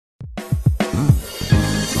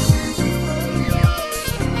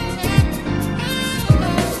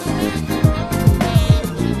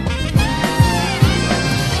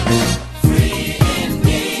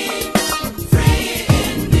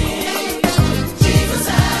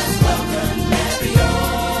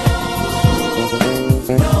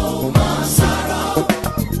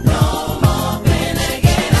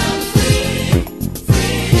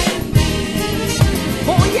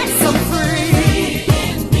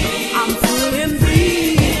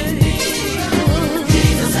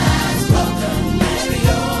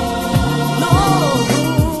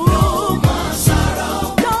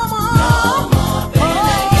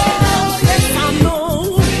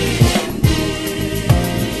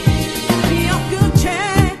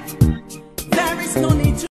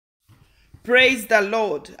Praise the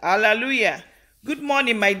Lord. Hallelujah. Good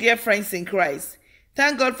morning, my dear friends in Christ.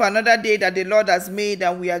 Thank God for another day that the Lord has made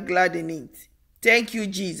and we are glad in it. Thank you,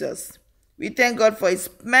 Jesus. We thank God for his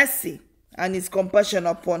mercy and his compassion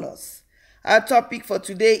upon us. Our topic for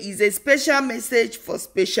today is a special message for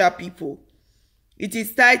special people. It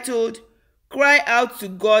is titled, Cry Out to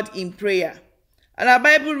God in Prayer. And our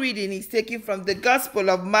Bible reading is taken from the Gospel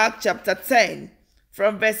of Mark chapter 10,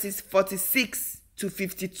 from verses 46 to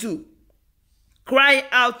 52. Cry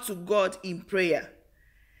out to God in prayer.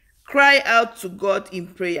 Cry out to God in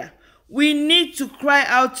prayer. We need to cry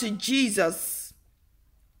out to Jesus.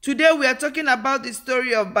 Today we are talking about the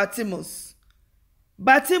story of Bartimaeus.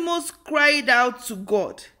 Bartimaeus cried out to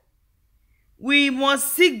God. We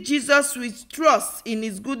must seek Jesus with trust in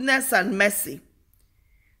his goodness and mercy.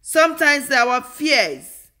 Sometimes our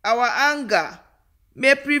fears, our anger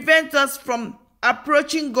may prevent us from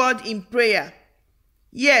approaching God in prayer.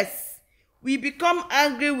 Yes, we become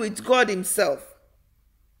angry with God himself.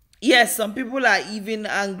 Yes, some people are even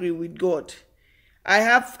angry with God.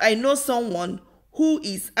 I know someone who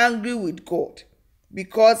is angry with God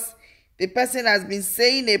because the person has been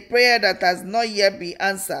saying a prayer that has not yet been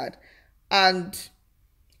answered, and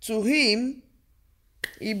to him,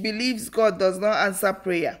 he believes God does not answer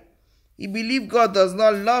prayer. He believes God does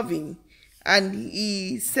not love him, and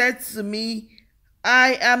he said to me,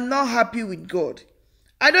 I am not happy with God.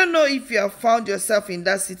 I don't know if you have found yourself in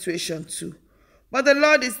that situation too, but the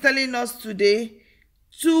Lord is telling us today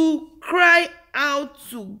to cry out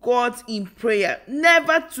to God in prayer,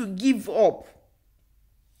 never to give up.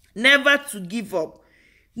 Never to give up.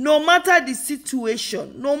 No matter the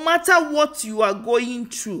situation, no matter what you are going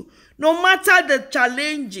through, no matter the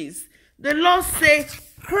challenges, the Lord says,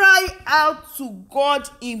 cry out to God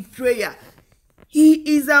in prayer.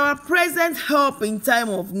 He is our present help in time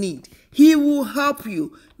of need. He will help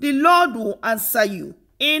you. The Lord will answer you.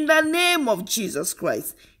 In the name of Jesus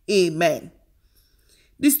Christ. Amen.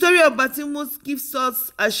 The story of Bartimaeus gives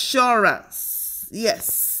us assurance.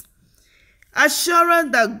 Yes.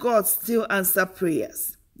 Assurance that God still answers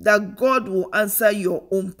prayers. That God will answer your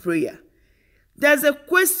own prayer. There's a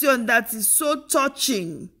question that is so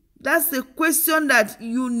touching. That's the question that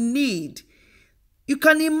you need. You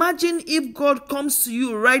can imagine if God comes to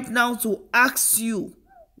you right now to ask you,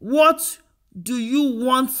 what do you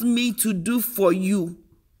want me to do for you?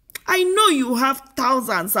 I know you have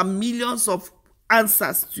thousands and millions of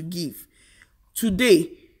answers to give. Today,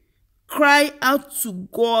 cry out to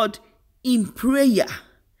God in prayer.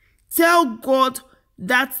 Tell God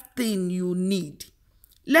that thing you need.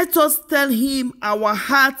 Let us tell him our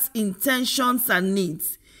heart's intentions and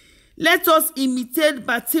needs. Let us imitate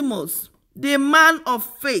Bartimaeus, the man of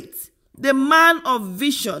faith, the man of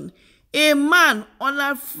vision, a man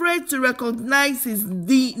unafraid to recognize his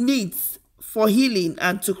needs for healing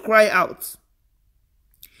and to cry out.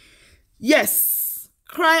 Yes,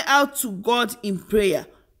 cry out to God in prayer.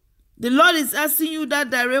 The Lord is asking you that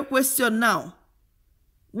direct question now.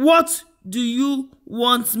 What do you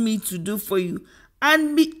want me to do for you?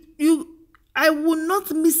 And I will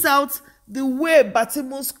not miss out the way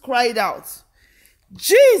Bartimaeus cried out.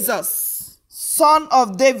 Jesus, Son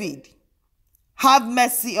of David, have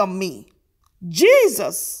mercy on me.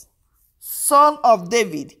 Jesus, Son of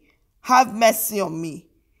David, have mercy on me.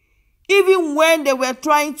 Even when they were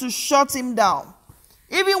trying to shut him down,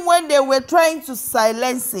 even when they were trying to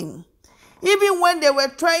silence him, even when they were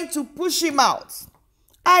trying to push him out,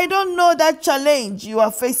 I don't know that challenge you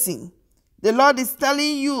are facing. The Lord is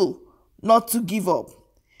telling you not to give up.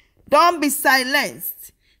 Don't be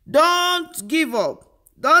silenced. Don't give up.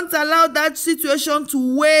 Don't allow that situation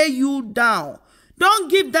to weigh you down.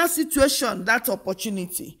 Don't give that situation that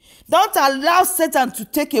opportunity. Don't allow Satan to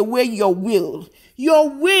take away your will. Your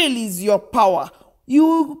will is your power.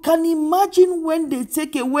 You can imagine when they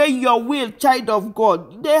take away your will, child of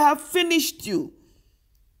God, they have finished you.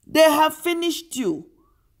 They have finished you.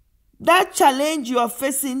 That challenge you are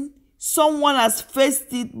facing, someone has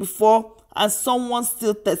faced it before and someone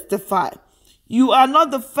still testifies. You are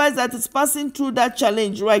not the first that is passing through that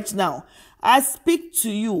challenge right now. I speak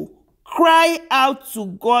to you. Cry out to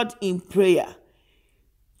God in prayer.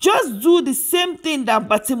 Just do the same thing that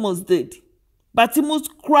Bartimaeus did. Bartimaeus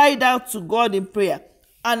cried out to God in prayer.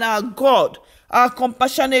 And our God, our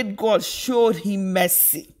compassionate God, showed him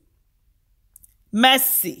mercy.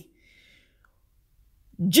 Mercy.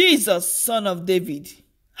 Jesus, Son of David,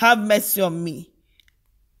 have mercy on me.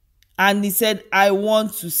 And he said, I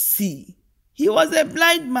want to see. He was a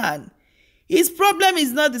blind man. His problem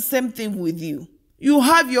is not the same thing with you. You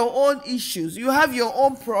have your own issues. You have your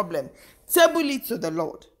own problem. Table it to the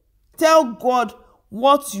Lord. Tell God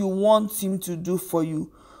what you want him to do for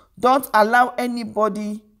you. Don't allow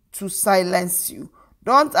anybody to silence you.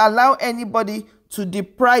 Don't allow anybody to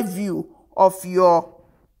deprive you of your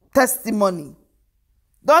testimony.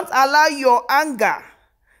 Don't allow your anger.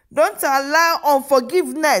 Don't allow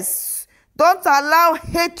unforgiveness. Don't allow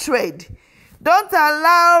hatred. Don't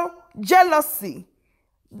allow jealousy.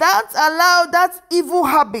 Don't allow that evil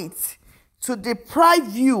habit to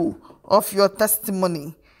deprive you of your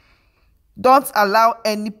testimony. Don't allow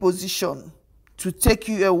any position to take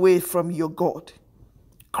you away from your God.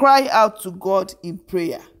 Cry out to God in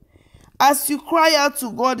prayer. As you cry out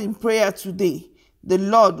to God in prayer today, the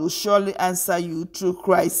Lord will surely answer you through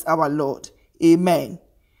Christ our Lord. Amen.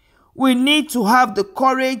 We need to have the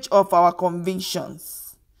courage of our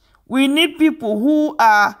convictions. We need people who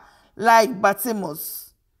are like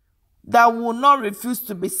Bartimaeus, that will not refuse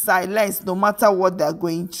to be silenced no matter what they are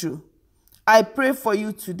going through. I pray for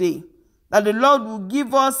you today that the Lord will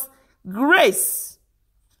give us grace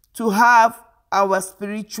to have our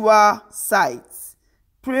spiritual sight.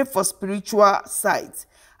 Pray for spiritual sight.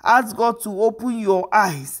 Ask God to open your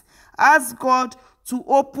eyes. Ask God to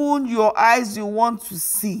open your eyes you want to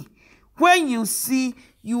see. When you see,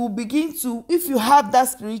 you will begin to, if you have that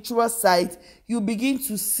spiritual sight, you begin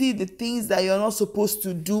to see the things that you're not supposed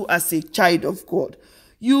to do as a child of God.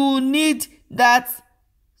 You need that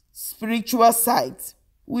spiritual sight.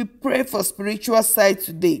 We pray for spiritual sight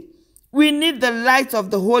today. We need the light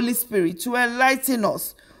of the Holy Spirit to enlighten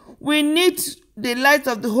us. We need the light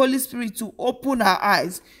of the Holy Spirit to open our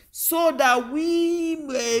eyes so that we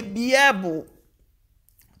may be able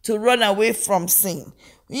to run away from sin.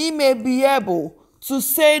 We may be able to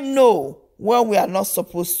say no when we are not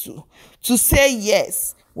supposed to say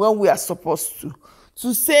yes when we are supposed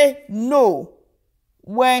to say no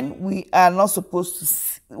when we are not supposed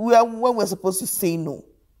to, when we're supposed to say no.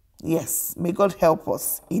 Yes, may God help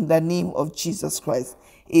us in the name of Jesus Christ.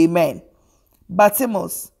 Amen.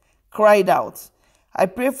 Bartimaeus cried out. I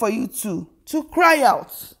pray for you too to cry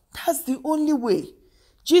out. That's the only way.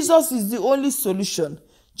 Jesus is the only solution.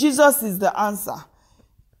 Jesus is the answer.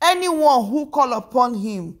 Anyone who call upon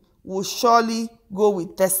him will surely go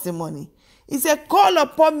with testimony. He said, call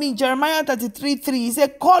upon me, Jeremiah 33:3. He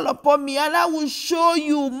said, call upon me and I will show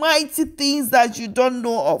you mighty things that you don't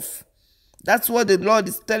know of. That's what the Lord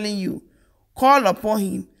is telling you. Call upon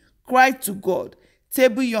him. Cry to God.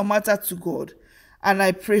 Table your matter to God. And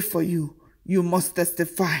I pray for you. You must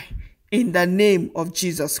testify in the name of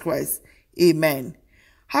Jesus Christ. Amen.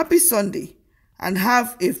 Happy Sunday and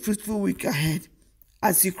have a fruitful week ahead.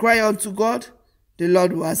 As you cry unto God, the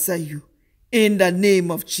Lord will answer you. In the name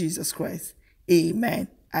of Jesus Christ. Amen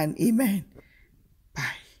and amen.